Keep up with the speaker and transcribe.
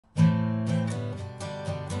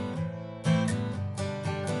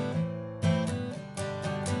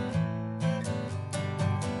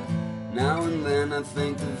Now and then I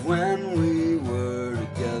think of when we were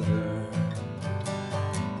together,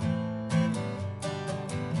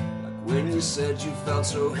 like when you said you felt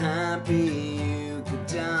so happy you could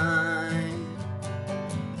die.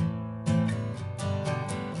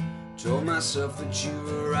 Told myself that you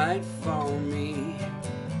were right for me,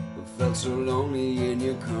 but felt so lonely in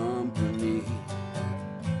your company.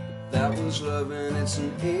 But that was love and it's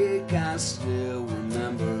an ache I still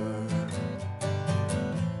remember.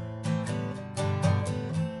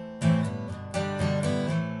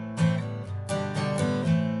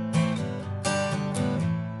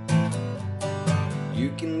 You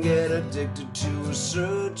can get addicted to a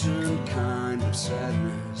certain kind of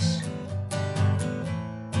sadness,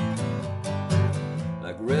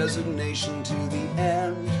 like resignation to the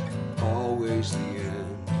end, always the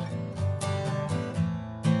end.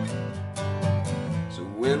 So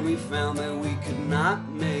when we found that we could not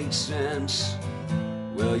make sense,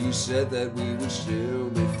 well, you said that we would still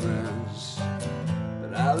be friends.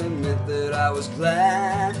 But I'll admit that I was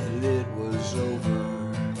glad that it was over.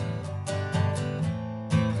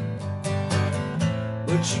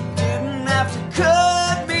 But you didn't have to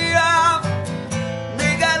cut me off,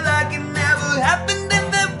 make out like it never happened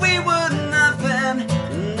and that we were nothing.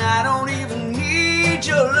 And I don't even need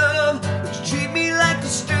your love, but you treat me like a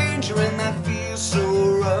stranger and that feels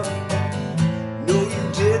so rough. No,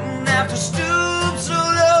 you didn't have to stoop so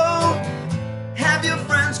low, have your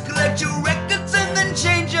friends collect your records and then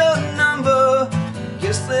change your number.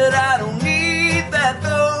 Guess that I don't need that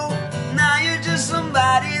though. Now you're just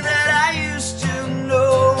somebody that I used to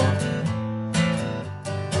know.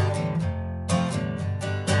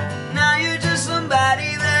 Now you're just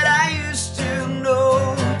somebody that I used to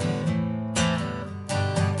know.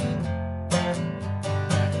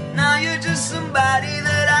 Now you're just somebody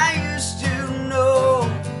that I used to know.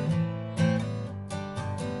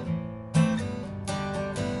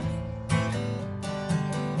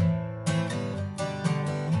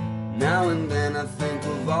 Now and then I think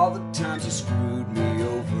of all the times you screwed me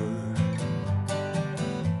over,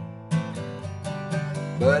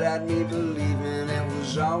 but had me believing it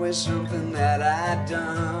was always something that I'd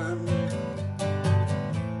done.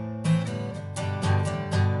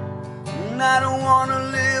 And I don't want to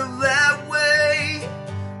live that way,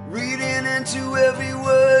 reading into every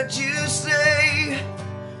word you say.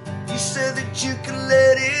 You said that you could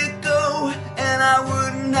let it go, and I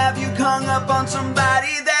wouldn't have you hung up on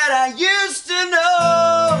somebody that I used to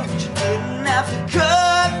know. But you didn't have to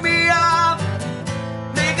cut me off,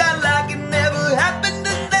 make out like it never happened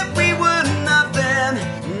and that we were nothing.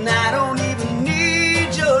 And I don't even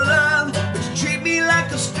need your love, but you treat me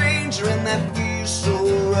like a stranger and that feels so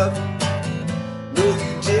rough. No,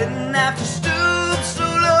 you didn't have to